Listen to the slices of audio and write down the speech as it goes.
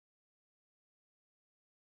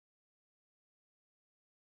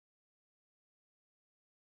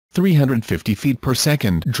350 feet per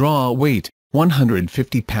second draw weight,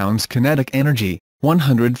 150 pounds kinetic energy,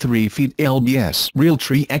 103 feet lbs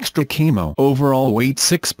Realtree Extra Camo overall weight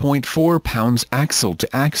 6.4 pounds axle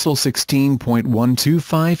to axle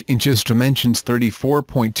 16.125 inches dimensions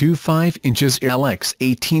 34.25 inches LX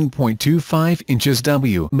 18.25 inches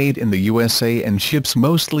W made in the USA and ships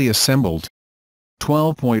mostly assembled.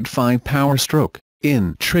 12.5 power stroke,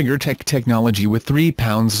 in TriggerTech technology with 3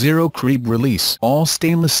 pounds 0 creep release all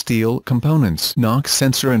stainless steel components knock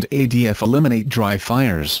sensor and ADF eliminate dry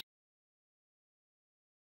fires.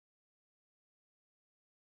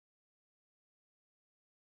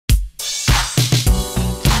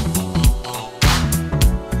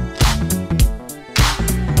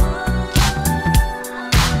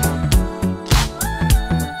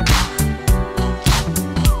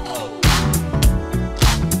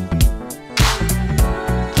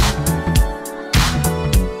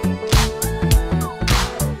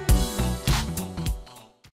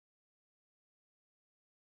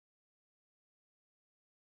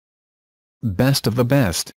 Best of the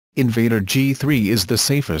best, Invader G3 is the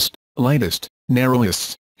safest, lightest,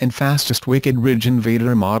 narrowest, and fastest Wicked Ridge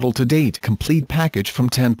Invader model to date. Complete package from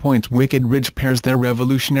TenPoint. Wicked Ridge pairs their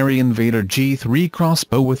revolutionary Invader G3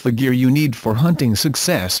 crossbow with the gear you need for hunting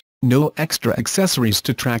success, no extra accessories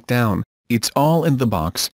to track down, it's all in the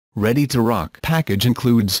box, ready to rock. Package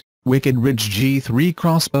includes, Wicked Ridge G3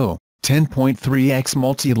 crossbow, 10.3x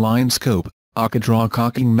multi-line scope, draw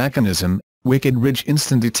cocking mechanism, Wicked Ridge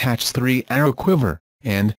instant detached 3-arrow quiver,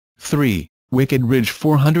 and 3. Wicked Ridge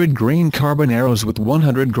 400 grain carbon arrows with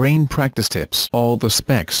 100 grain practice tips. All the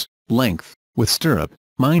specs: length, with stirrup,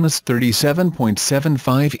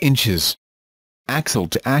 -37.75 inches. Axle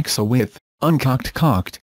to axle width, uncocked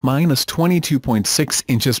cocked, -22.6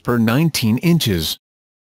 inches per 19 inches.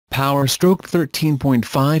 Power stroke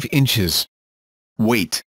 13.5 inches.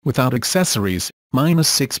 Weight, without accessories,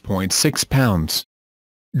 -6.6 pounds.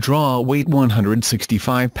 Draw weight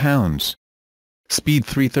 165 pounds. Speed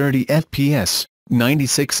 330 fps,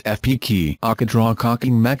 96 fp. Draw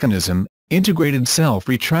cocking mechanism, integrated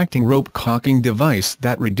self-retracting rope cocking device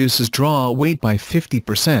that reduces draw weight by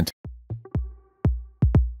 50%,